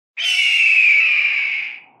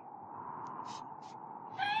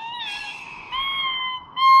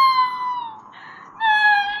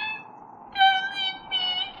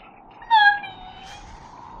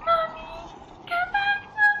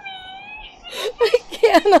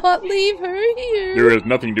cannot leave her here. There is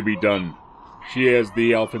nothing to be done. She has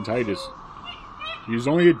the elephantitis. She is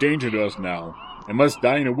only a danger to us now, and must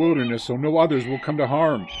die in the wilderness so no others will come to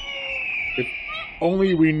harm. If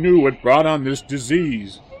only we knew what brought on this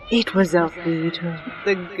disease. It was Elfito,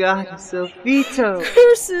 the goddess Elfito.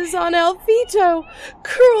 Curses on Elfito,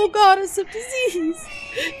 cruel goddess of disease.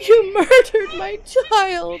 You murdered my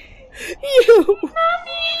child. You.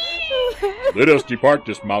 Let us depart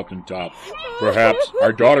this mountaintop. Perhaps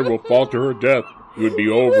our daughter will fall to her death. It would be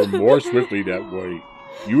over more swiftly that way.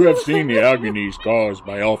 You have seen the agonies caused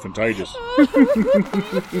by elephantitis.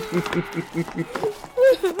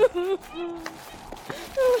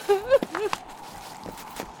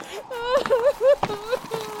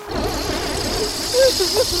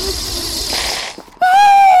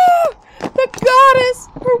 The goddess!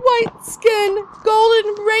 Her white skin,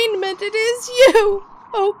 golden raiment, it is you!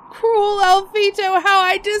 Oh, cruel Elfito, how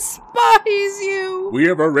I despise you! We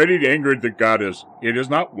have already angered the goddess. It is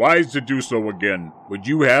not wise to do so again. Would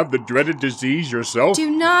you have the dreaded disease yourself?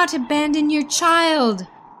 Do not abandon your child.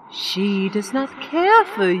 She does not care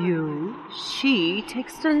for you. She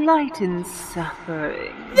takes delight in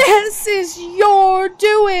suffering. This is your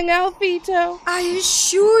doing, Elfito. I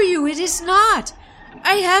assure you it is not.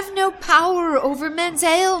 I have no power over men's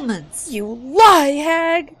ailments. You lie,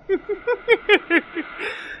 hag.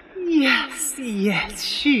 Yes,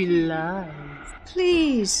 she lies.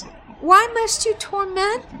 Please, why must you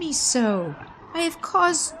torment me so? I have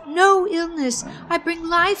caused no illness. I bring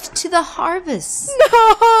life to the harvest.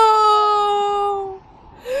 No!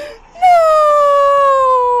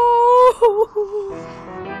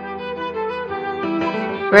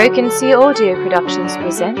 Broken Sea Audio Productions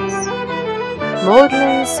presents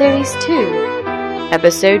Maudlin Series 2,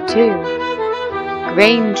 Episode 2,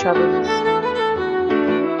 Grain Troubles.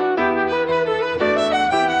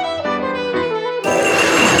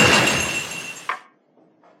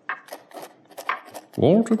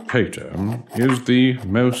 Walter Pater is the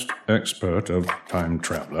most expert of time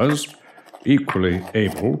travelers, equally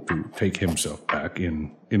able to take himself back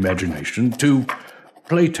in imagination to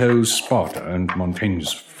Plato's Sparta and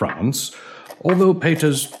Montaigne's France, although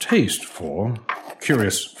Pater's taste for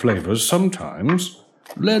curious flavors sometimes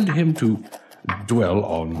led him to dwell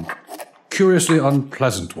on curiously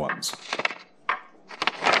unpleasant ones.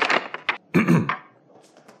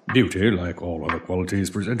 Beauty, like all other qualities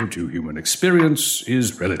presented to human experience,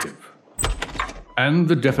 is relative. And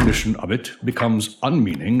the definition of it becomes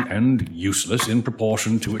unmeaning and useless in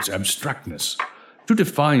proportion to its abstractness. To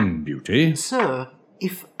define beauty... Sir,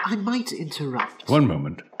 if I might interrupt... One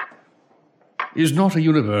moment. Is not a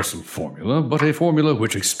universal formula, but a formula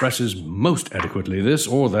which expresses most adequately this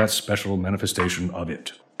or that special manifestation of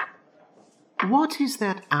it. What is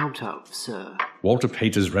that out of, sir? Walter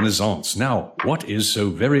Pater's Renaissance. Now, what is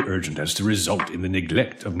so very urgent as to result in the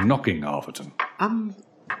neglect of knocking Alverton?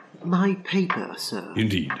 My paper, sir.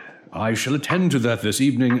 Indeed. I shall attend to that this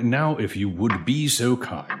evening, now if you would be so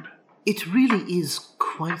kind. It really is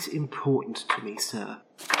quite important to me, sir.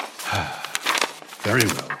 Very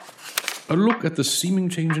well. A look at the seeming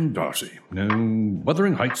change in Darcy. No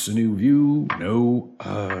Wuthering Heights, a new view. No,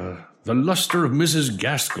 the luster of Mrs.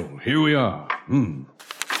 Gaskell. Here we are.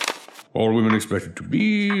 All women expected to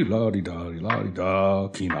be, la-di-da,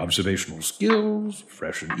 keen observational skills,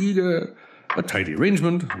 fresh and eager, a tidy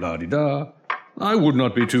arrangement, la-di-da. I would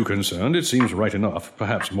not be too concerned. It seems right enough.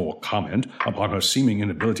 Perhaps more comment upon her seeming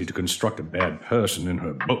inability to construct a bad person in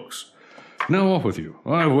her books. Now off with you.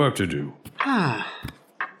 I have work to do.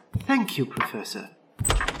 Thank you, Professor.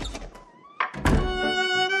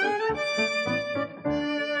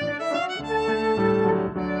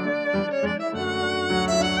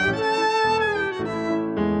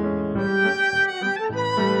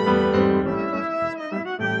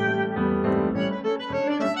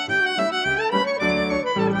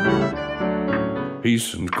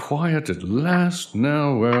 Peace and quiet at last.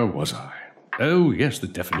 Now, where was I? Oh, yes, the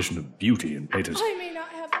definition of beauty in Pater's... I may not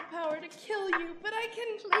have the power to kill you, but I can...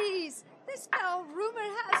 Please, this foul rumor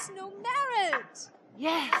has no merit.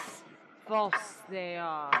 Yes, false they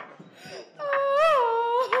are.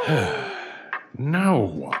 Now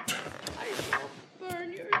what? I shall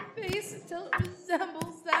burn your face until it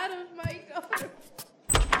resembles that of my daughter.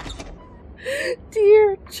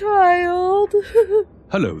 Dear child.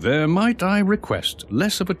 Hello there, might I request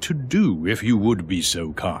less of a to-do if you would be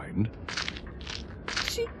so kind?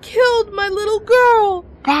 She killed my little girl.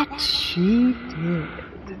 That she did.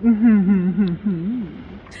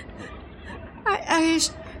 I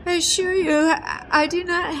assure you, I do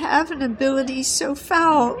not have an ability so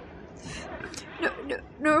foul.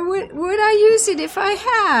 Nor would I use it if I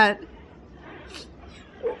had.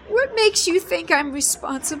 What makes you think I'm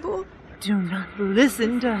responsible? Do not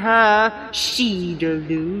listen to her. She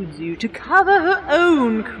deludes you to cover her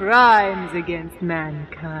own crimes against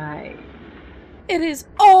mankind. It is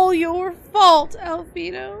all your fault,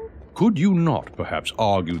 Alfito. Could you not perhaps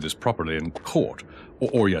argue this properly in court?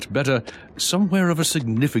 Or yet better, somewhere of a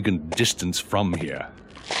significant distance from here?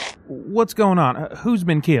 What's going on? Who's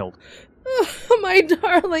been killed? My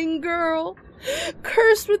darling girl.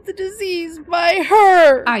 Cursed with the disease by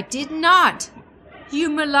her. I did not. You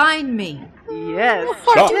malign me. Yes.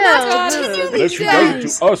 I Stop. do not Continually Unless you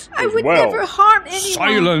does it to us I as would well. never harm anyone.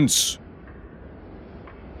 Silence!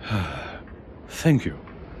 Thank you.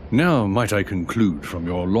 Now might I conclude from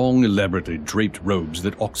your long, elaborately draped robes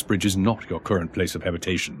that Oxbridge is not your current place of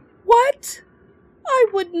habitation? What? I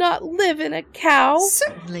would not live in a cow.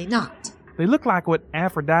 Certainly not. They look like what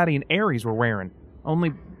Aphrodite and Ares were wearing.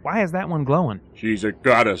 Only, why is that one glowing? She's a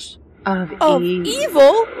goddess. Of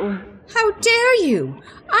Evil? How dare you?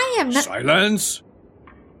 I am not... Silence!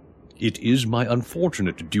 It is my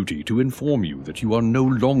unfortunate duty to inform you that you are no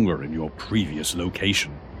longer in your previous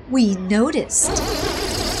location. We noticed.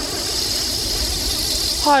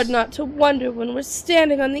 Hard not to wonder when we're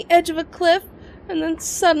standing on the edge of a cliff and then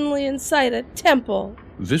suddenly inside a temple.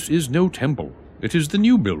 This is no temple. It is the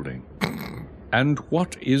new building. And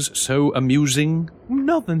what is so amusing?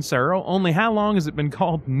 Nothing, sir. Only how long has it been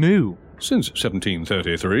called new? Since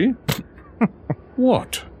 1733.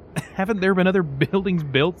 What? Haven't there been other buildings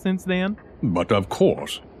built since then? But of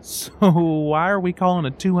course. So why are we calling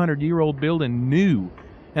a 200-year-old building new?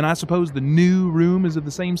 And I suppose the new room is of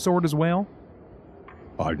the same sort as well?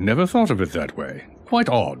 I'd never thought of it that way. Quite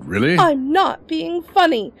odd, really. I'm not being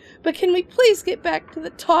funny, but can we please get back to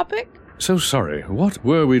the topic? So sorry, what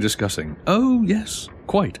were we discussing? Oh, yes,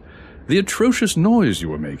 quite. The atrocious noise you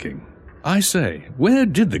were making. I say, where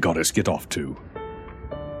did the goddess get off to?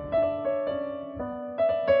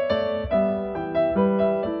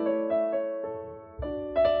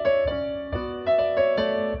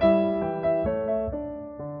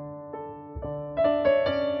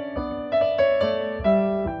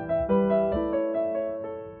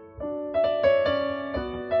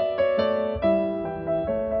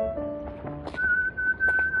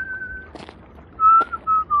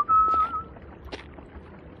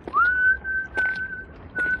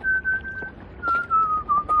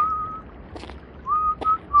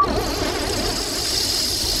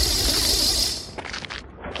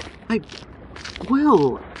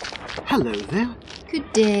 Well, hello there.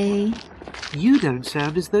 Good day. You don't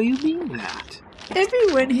sound as though you mean that.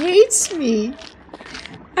 Everyone hates me.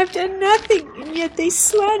 I've done nothing, and yet they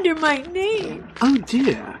slander my name. Oh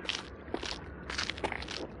dear.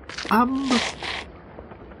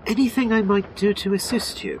 Anything I might do to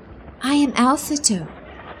assist you? I am Alfito.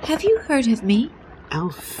 Have you heard of me?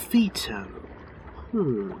 Alfito.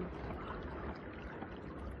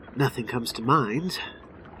 Nothing comes to mind.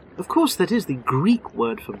 Of course, that is the Greek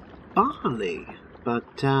word for barley,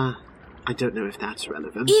 but I don't know if that's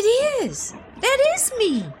relevant. It is. That is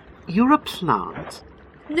me. You're a plant?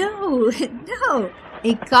 No, no.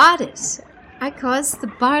 A goddess. I caused the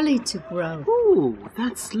barley to grow. Ooh,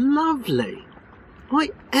 that's lovely. Why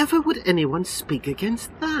ever would anyone speak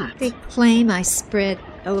against that? They claim I spread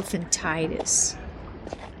elephantitis.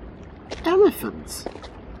 Elephants?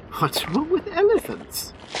 What's wrong with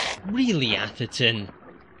elephants? Really, Atherton?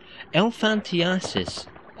 Elephantiasis,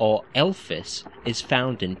 or Elphis, is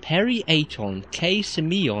found in Periaton K.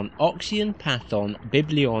 Simeon Oxyon Pathon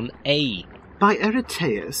Biblion A. By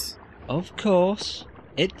Ereteus? Of course.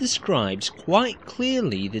 It describes quite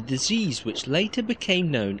clearly the disease which later became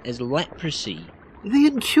known as leprosy. The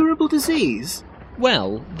incurable disease?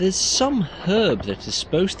 Well, there's some herb that is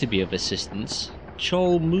supposed to be of assistance,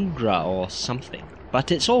 Chol Mugra or something,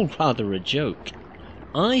 but it's all rather a joke.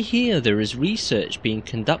 I hear there is research being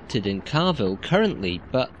conducted in Carville currently,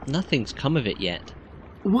 but nothing's come of it yet.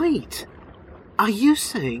 Wait, are you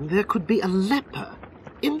saying there could be a leper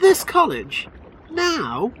in this college?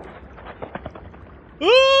 Now?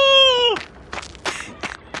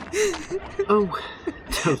 Oh,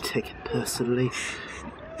 don't take it personally.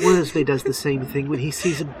 Worsley does the same thing when he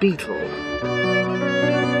sees a beetle.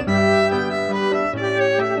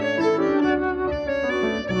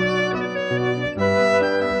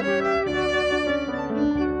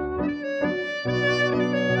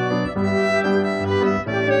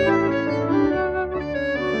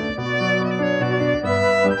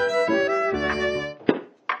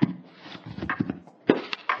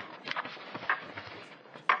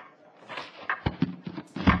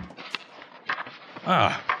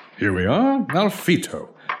 Here we are, Alfito.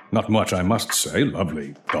 Not much, I must say,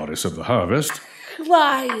 lovely goddess of the harvest.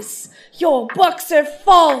 Lies! Your books are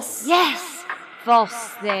false! Yes,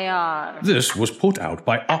 false they are. This was put out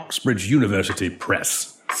by Oxbridge University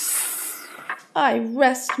Press. I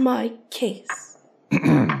rest my case.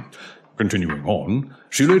 Continuing on,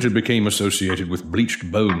 she later became associated with bleached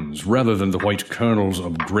bones rather than the white kernels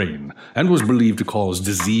of grain, and was believed to cause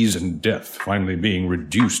disease and death, finally being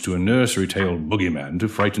reduced to a nursery tale boogeyman to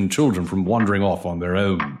frighten children from wandering off on their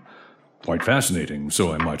own. Quite fascinating,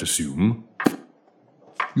 so I might assume.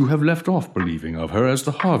 You have left off believing of her as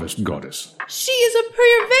the harvest goddess. She is a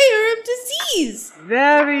purveyor of disease!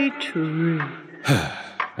 Very true.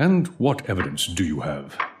 And what evidence do you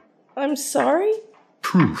have? I'm sorry?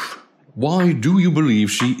 Proof. Why do you believe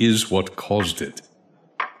she is what caused it?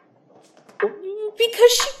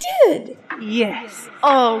 Because she did! Yes.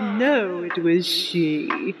 Oh, no, it was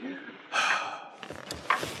she.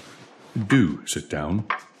 Do sit down.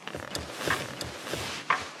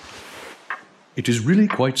 It is really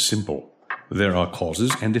quite simple. There are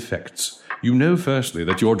causes and effects. You know, firstly,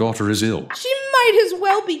 that your daughter is ill. She might as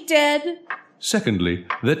well be dead. Secondly,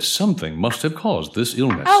 that something must have caused this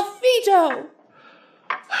illness. Alfito!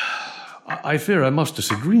 I fear I must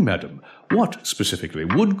disagree, madam. What, specifically,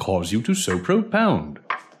 would cause you to so propound?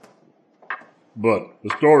 But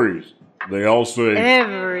the stories, they all say...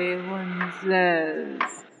 Everyone says.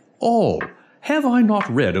 All. Have I not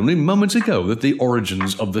read only moments ago that the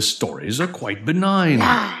origins of the stories are quite benign?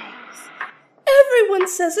 Lies. Everyone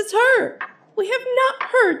says it's her. We have not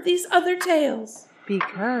heard these other tales.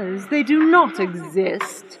 Because they do not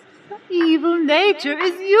exist. Evil nature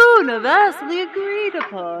is universally agreed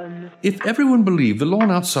upon. If everyone believed the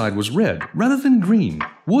lawn outside was red rather than green,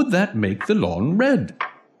 would that make the lawn red?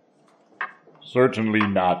 Certainly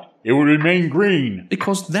not. It would remain green.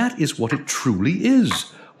 Because that is what it truly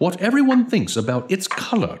is. What everyone thinks about its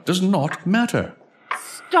color does not matter.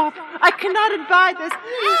 Stop! I cannot abide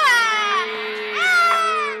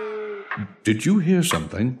this. Did you hear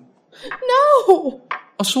something? No!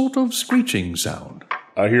 A sort of screeching sound.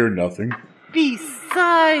 I hear nothing. Be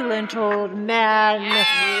silent, old man.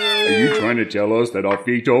 Are you trying to tell us that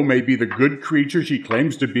Alfito may be the good creature she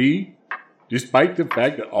claims to be, despite the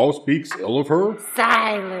fact that all speaks ill of her?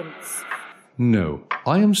 Silence. No,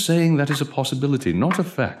 I am saying that is a possibility, not a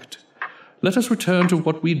fact. Let us return to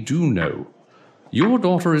what we do know. Your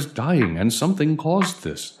daughter is dying, and something caused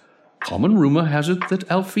this. Common rumor has it that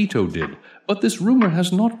Alfito did, but this rumor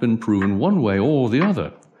has not been proven one way or the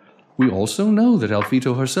other. We also know that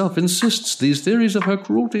Alfito herself insists these theories of her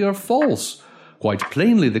cruelty are false. Quite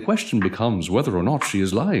plainly, the question becomes whether or not she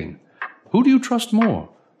is lying. Who do you trust more,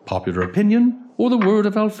 popular opinion or the word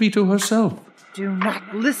of Alfito herself? Do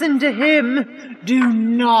not listen to him. Do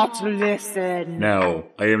not listen. Now,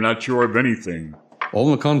 I am not sure of anything. On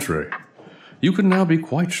the contrary, you can now be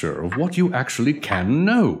quite sure of what you actually can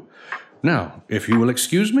know. Now, if you will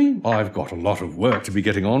excuse me, I've got a lot of work to be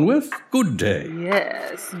getting on with. Good day.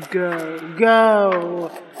 Yes,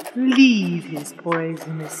 go. Leave his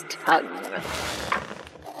poisonous tongue.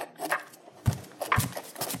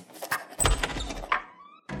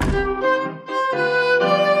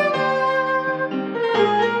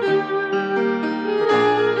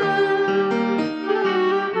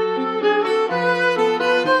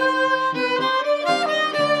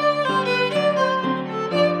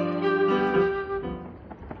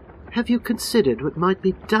 Have you considered what might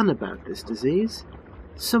be done about this disease?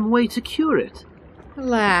 Some way to cure it?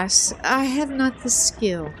 Alas, I have not the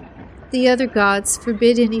skill. The other gods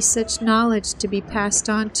forbid any such knowledge to be passed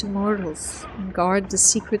on to mortals, and guard the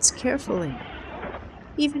secrets carefully.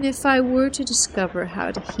 Even if I were to discover how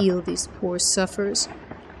to heal these poor sufferers,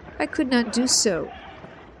 I could not do so.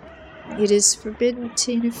 It is forbidden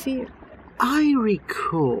to interfere. I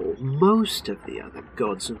recall most of the other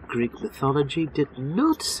gods of Greek mythology did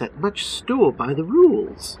not set much store by the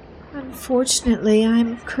rules. Unfortunately,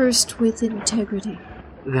 I'm cursed with integrity.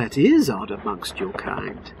 That is odd amongst your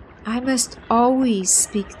kind. I must always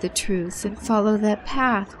speak the truth and follow that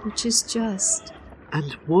path which is just.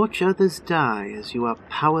 And watch others die as you are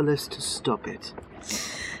powerless to stop it.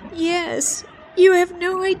 Yes, you have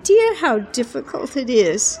no idea how difficult it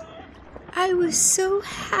is. I was so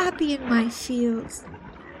happy in my fields.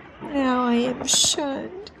 Now I am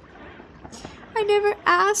shunned. I never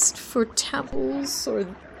asked for temples or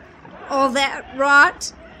all that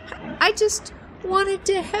rot. I just wanted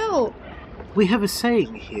to help. We have a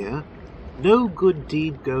saying here, no good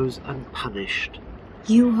deed goes unpunished.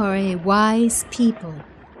 You are a wise people.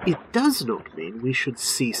 It does not mean we should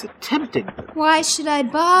cease attempting them. Why should I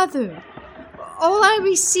bother? All I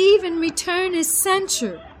receive in return is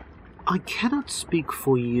censure. I cannot speak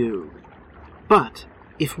for you, but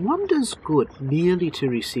If one does good merely to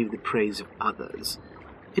receive the praise of others,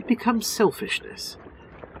 it becomes selfishness.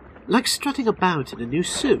 Like strutting about in a new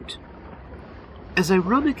suit. As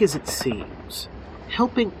ironic as it seems,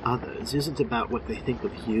 helping others isn't about what they think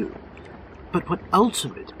of you, but what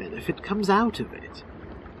ultimate benefit comes out of it.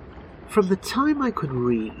 From the time I could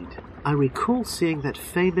read, I recall seeing that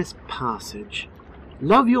famous passage,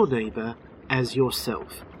 "Love your neighbour as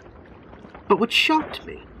yourself." But what shocked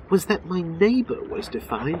me was that my neighbour was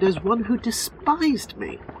defined as one who despised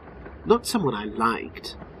me, not someone I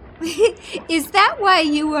liked. Is that why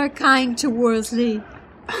you are kind to Worsley?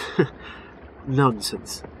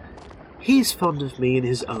 Nonsense. He's fond of me in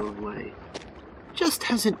his own way. Just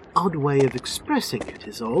has an odd way of expressing it,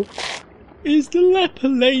 is all. Is the leper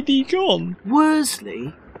lady gone?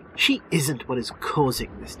 Worsley? She isn't what is causing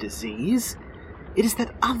this disease. It is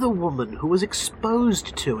that other woman who was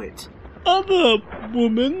exposed to it. Other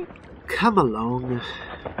woman? Come along.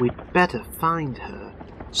 We'd better find her.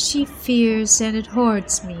 She fears and it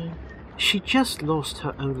hoards me. She just lost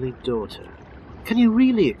her only daughter. Can you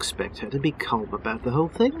really expect her to be calm about the whole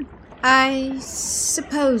thing? I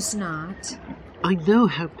suppose not. I know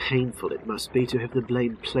how painful it must be to have the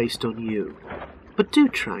blame placed on you, but do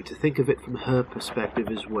try to think of it from her perspective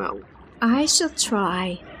as well. I shall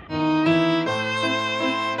try.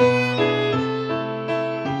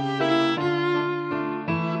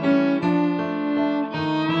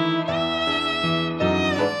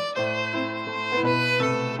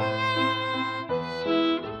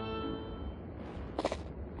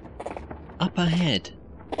 Up ahead.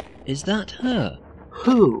 Is that her?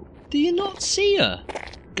 Who? Do you not see her?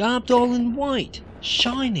 Garbed all in white,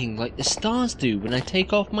 shining like the stars do when I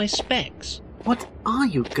take off my specs. What are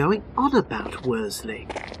you going on about, Worsley?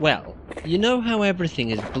 Well, you know how everything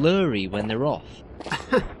is blurry when they're off.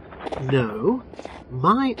 No,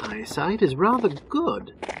 my eyesight is rather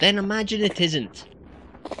good. Then imagine it isn't.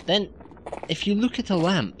 Then, if you look at a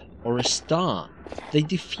lamp or a star, they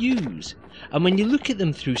diffuse, and when you look at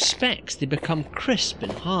them through specs, they become crisp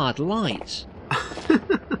and hard lights.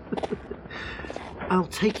 I'll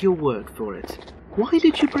take your word for it. Why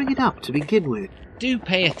did you bring it up to begin with? Do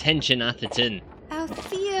pay attention, Atherton.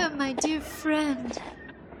 Althea, my dear friend.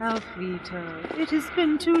 Alfito, it has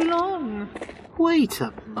been too long. Wait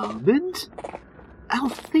a moment.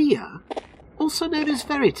 Althea, also known as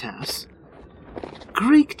Veritas?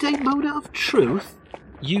 Greek daimoda of truth?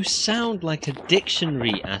 You sound like a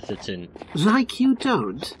dictionary, Atherton. Like you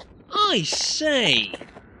don't? I say!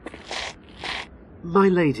 My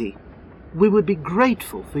lady, we would be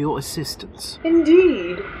grateful for your assistance.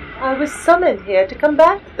 Indeed, I was summoned here to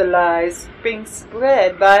combat the lies being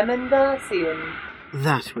spread by Mendasian.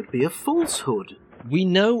 That would be a falsehood. We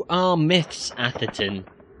know our myths, Atherton.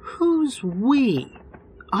 Who's we?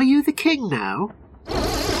 Are you the king now?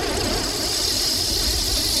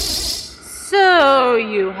 So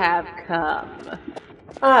you have come.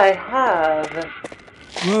 I have.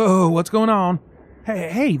 Whoa, what's going on?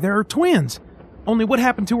 Hey, they're twins. Only what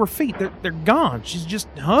happened to her feet? They're gone. She's just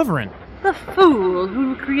hovering. The fool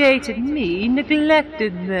who created me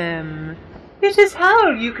neglected them. It is how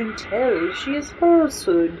you can tell she is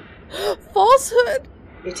falsehood. Falsehood?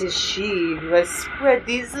 It is she who has spread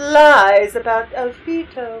these lies about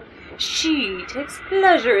Alfito. She takes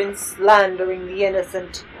pleasure in slandering the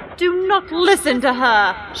innocent. Do not listen to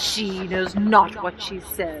her. She knows not what she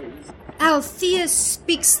says. Althea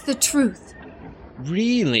speaks the truth.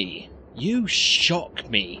 Really? You shock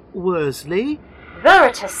me. Worsley?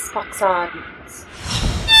 Veritas Fox Ardens.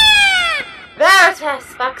 Veritas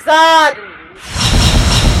Fox Ardens.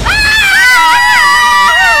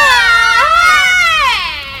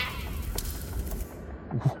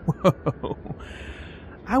 Whoa.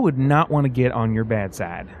 I would not want to get on your bad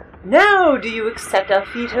side. Now do you accept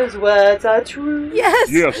Alfito's words are true? Yes!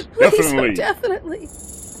 Yes, Please, definitely. Definitely.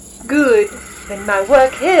 Good. Then my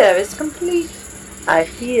work here is complete. I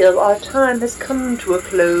feel our time has come to a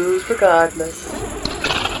close regardless.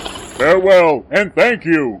 Farewell, and thank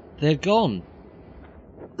you. They're gone.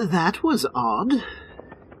 That was odd.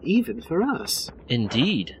 Even for us.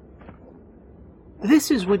 Indeed. This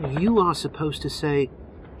is when you are supposed to say,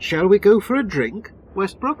 "Shall we go for a drink,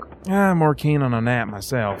 Westbrook?" I'm more keen on a nap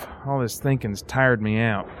myself. All this thinking's tired me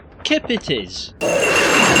out. Kip it is.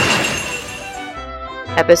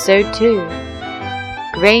 Episode 2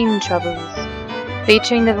 Grain Troubles,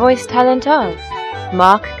 featuring the voice talent of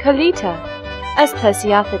Mark Kalita as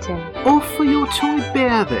Percy Atherton, Off for your toy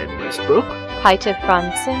bear then, Westbrook. Peter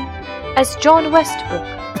Franson as John Westbrook,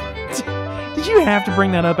 Did you have to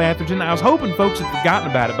bring that up, Atherton? I was hoping folks had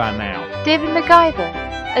forgotten about it by now. David MacGyver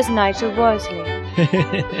as Nigel Worsley,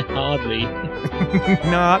 Hardly.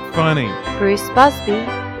 Not funny. Bruce Busby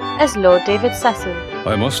as Lord David Cecil.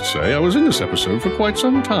 I must say I was in this episode for quite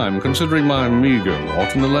some time, considering my meager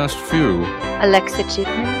lot in the last few. Alexa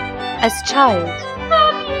Chapman as Child.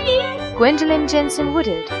 Mommy! Gwendolyn Jensen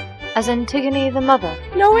Woodard as Antigone the Mother.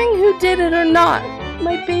 Knowing who did it or not,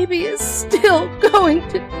 my baby is still going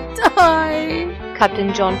to die.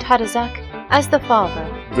 Captain John Tadazak as the Father.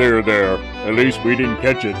 There. At least we didn't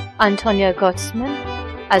catch it. Antonia Gottsman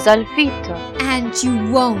as Alfito. And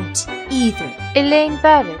you won't either. Elaine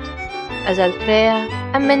Barrett as Althea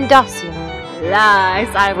Amendacion. Lies,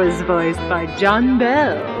 I was voiced by John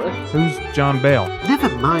Bell. Who's John Bell? Never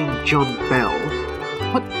mind John Bell.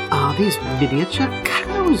 What are these miniature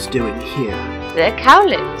cows doing here? They're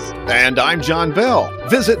cowlings. And I'm John Bell.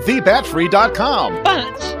 Visit thebatfree.com.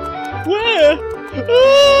 Bats? Where?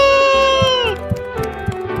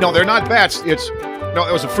 No, they're not bats. It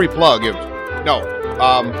was a free plug.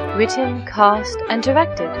 Written, cast, and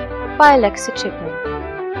directed by Alexa Chapman.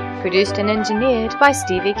 Produced and engineered by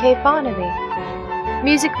Stevie K. Farnaby.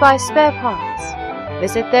 Music by Spare Parts.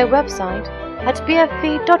 Visit their website at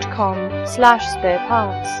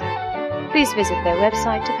bfv.com/spareparts. Please visit their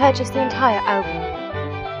website to purchase the entire album.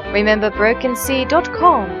 Remember,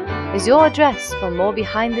 BrokenSea.com is your address for more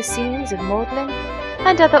behind the scenes of Maudlin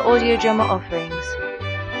and other audio drama offerings.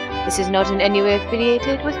 This is not in any way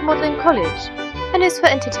affiliated with Maudlin College and is for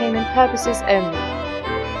entertainment purposes only.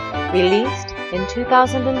 Released in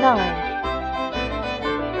 2009.